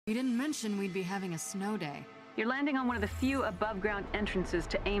You didn't mention we'd be having a snow day. You're landing on one of the few above-ground entrances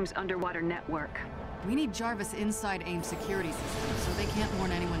to AIM's underwater network. We need Jarvis inside AIM's security system, so they can't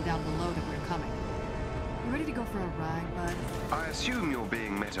warn anyone down below that we're coming. You ready to go for a ride, bud? I assume you're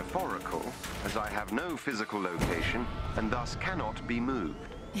being metaphorical, as I have no physical location, and thus cannot be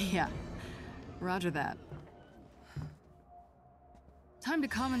moved. Yeah, roger that. Time to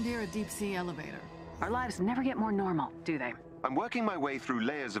commandeer a deep-sea elevator. Our lives never get more normal, do they? I'm working my way through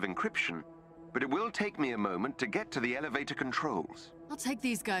layers of encryption, but it will take me a moment to get to the elevator controls. I'll take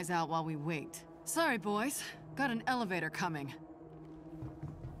these guys out while we wait. Sorry, boys. Got an elevator coming.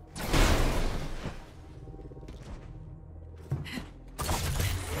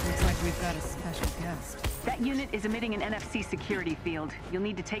 Looks like we've got a special guest. That unit is emitting an NFC security field. You'll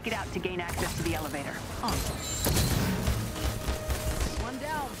need to take it out to gain access to the elevator. On. One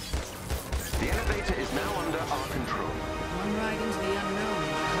down. The elevator is now under our control. One ride into the unknown.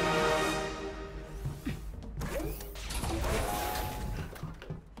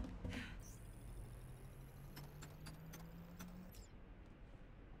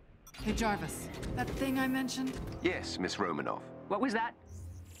 Hey, Jarvis. That thing I mentioned? Yes, Miss Romanoff. What was that?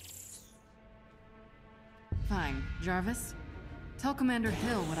 Fine. Jarvis, tell Commander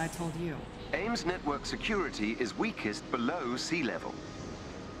Hill what I told you. AIM's network security is weakest below sea level.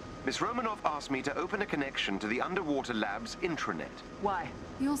 Miss Romanoff asked me to open a connection to the underwater lab's intranet. Why?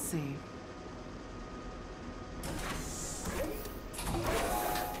 You'll see.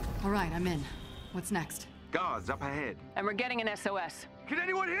 All right, I'm in. What's next? Guards up ahead. And we're getting an SOS. Can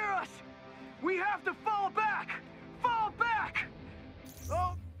anyone hear us? We have to fall back! Fall back!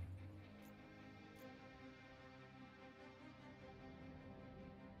 Oh!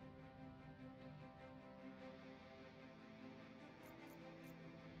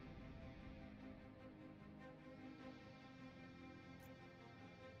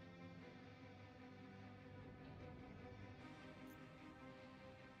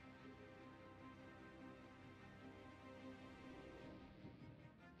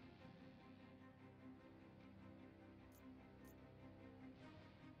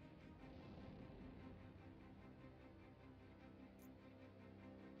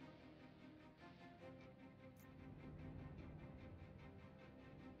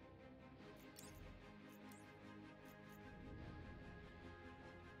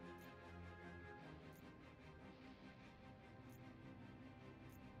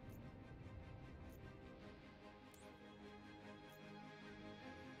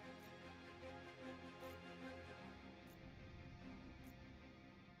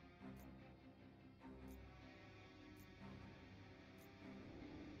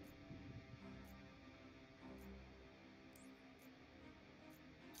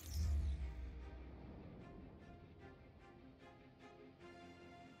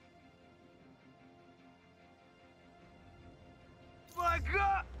 My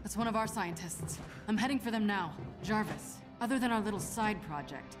God! That's one of our scientists. I'm heading for them now. Jarvis, other than our little side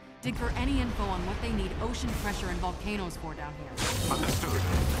project, dig for any info on what they need ocean pressure and volcanoes for down here. Understood.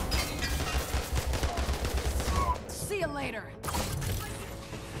 See you later.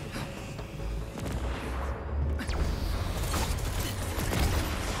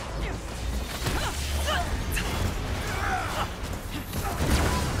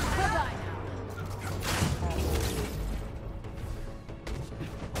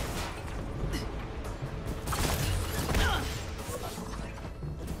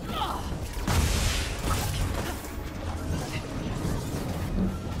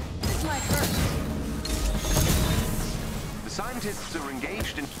 Scientists are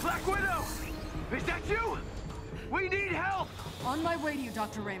engaged in... Black Widow! Is that you? We need help! On my way to you,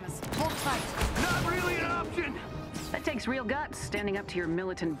 Dr. Ramos. Hold tight. Not really an option! That takes real guts, standing up to your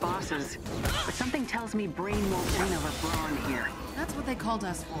militant bosses. But something tells me brain won't win over brawn here. That's what they called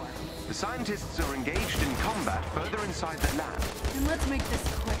us for. The scientists are engaged in combat further inside the lab. And let's make this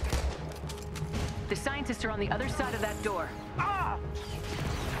quick. The scientists are on the other side of that door. Ah!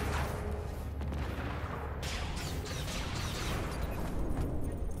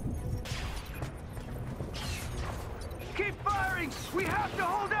 Keep firing! We have to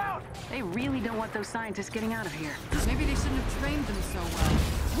hold out! They really don't want those scientists getting out of here. Maybe they shouldn't have trained them so well.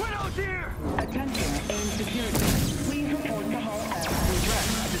 Widow's here! Attention, AIM security. Please report to Hull F to address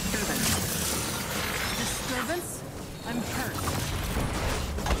a disturbance. Disturbance? I'm hurt.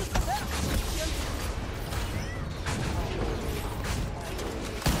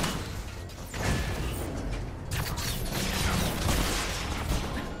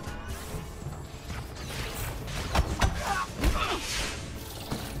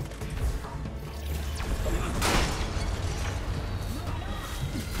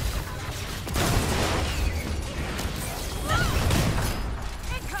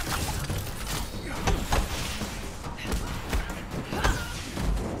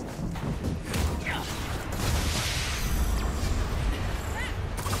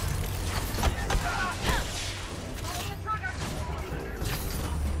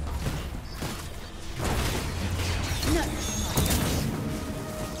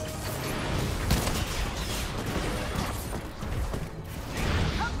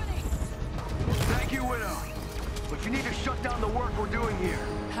 Thank you, Widow. But you need to shut down the work we're doing here.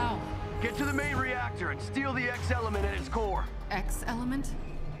 How? Get to the main reactor and steal the X element at its core. X element?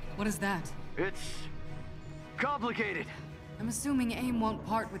 What is that? It's complicated. I'm assuming AIM won't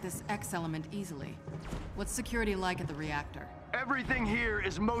part with this X element easily. What's security like at the reactor? Everything here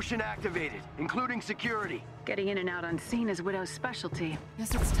is motion activated, including security. Getting in and out unseen is Widow's specialty.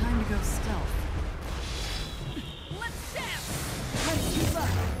 Guess it's time to go stealth. Let's down! Let's keep up!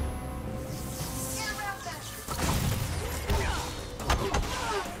 Get around that!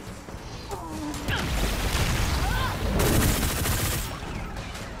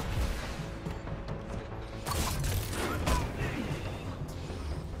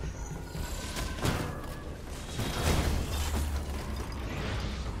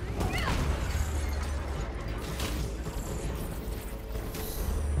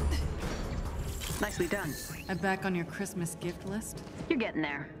 Nicely done. I'm back on your Christmas gift list? You're getting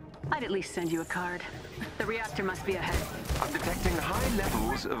there. I'd at least send you a card. The reactor must be ahead. I'm detecting high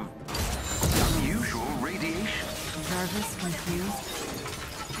levels of unusual radiation. Jarvis confused?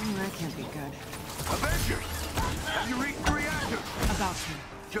 Oh, that can't be good. Avengers! Have you reached the reactor? About to.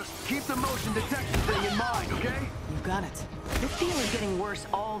 Just keep the motion detection thing in mind, okay? You got it. This deal is getting worse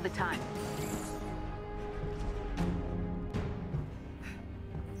all the time.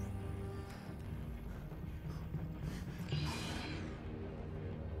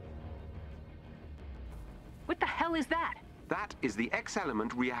 What the hell is that? That is the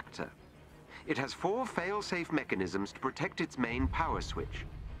X-element reactor. It has 4 fail-safe mechanisms to protect its main power switch.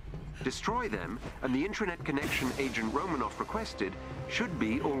 Destroy them, and the intranet connection Agent Romanoff requested should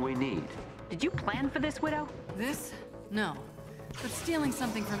be all we need. Did you plan for this, Widow? This? No. But stealing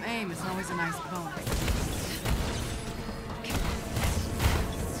something from AIM is always a nice bonus.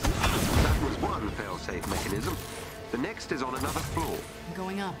 That was one fail-safe mechanism. The next is on another floor. I'm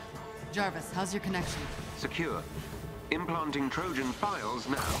going up. Jarvis, how's your connection? Secure. Implanting Trojan files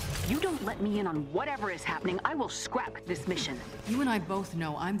now. You don't let me in on whatever is happening, I will scrap this mission. You and I both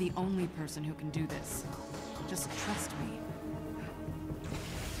know I'm the only person who can do this. Just trust me.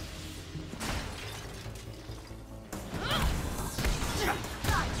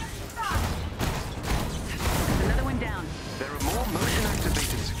 Another one down. There are more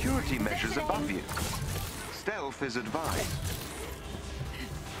motion-activated security measures above you. Stealth is advised.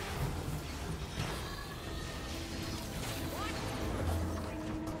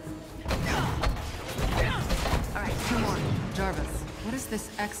 All right, 2 more. Jarvis, what is this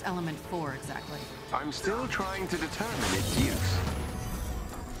X element for exactly? I'm still trying to determine its use.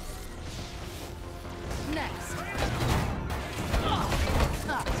 Next.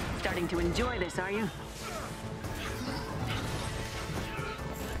 Starting to enjoy this, are you?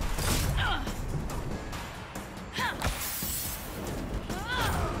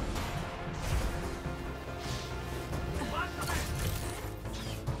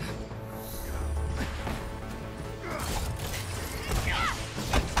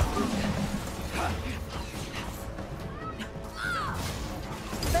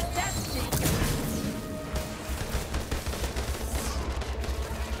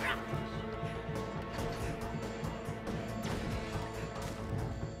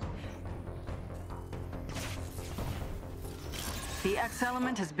 The X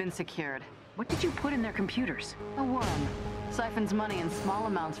element has been secured. What did you put in their computers? A worm. Siphons money in small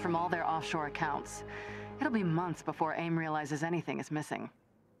amounts from all their offshore accounts. It'll be months before AIM realizes anything is missing.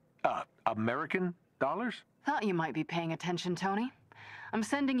 American dollars? Thought you might be paying attention, Tony. I'm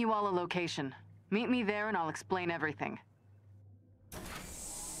sending you all a location. Meet me there and I'll explain everything.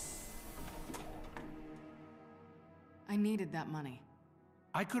 I needed that money.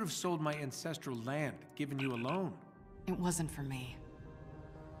 I could have sold my ancestral land, given you a loan. It wasn't for me.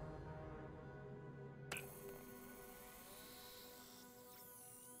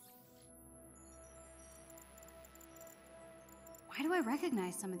 Why do I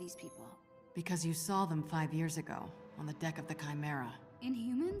recognize some of these people? Because you saw them 5 years ago, on the deck of the Chimera.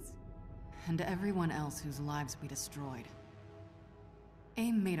 Inhumans? And everyone else whose lives we destroyed.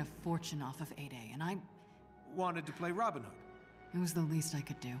 AIM made a fortune off of 8A, and Wanted to play Robin Hood. it was the least I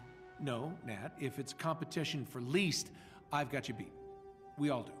could do. No, Nat, if it's competition for least, I've got you beat. We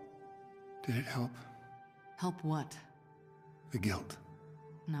all do. Did it help? Help what? The guilt.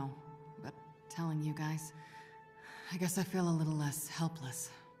 No, but telling you guys, I guess I feel a little less helpless.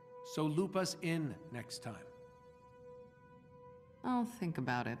 So loop us in next time. I'll think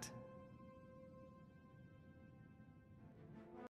about it.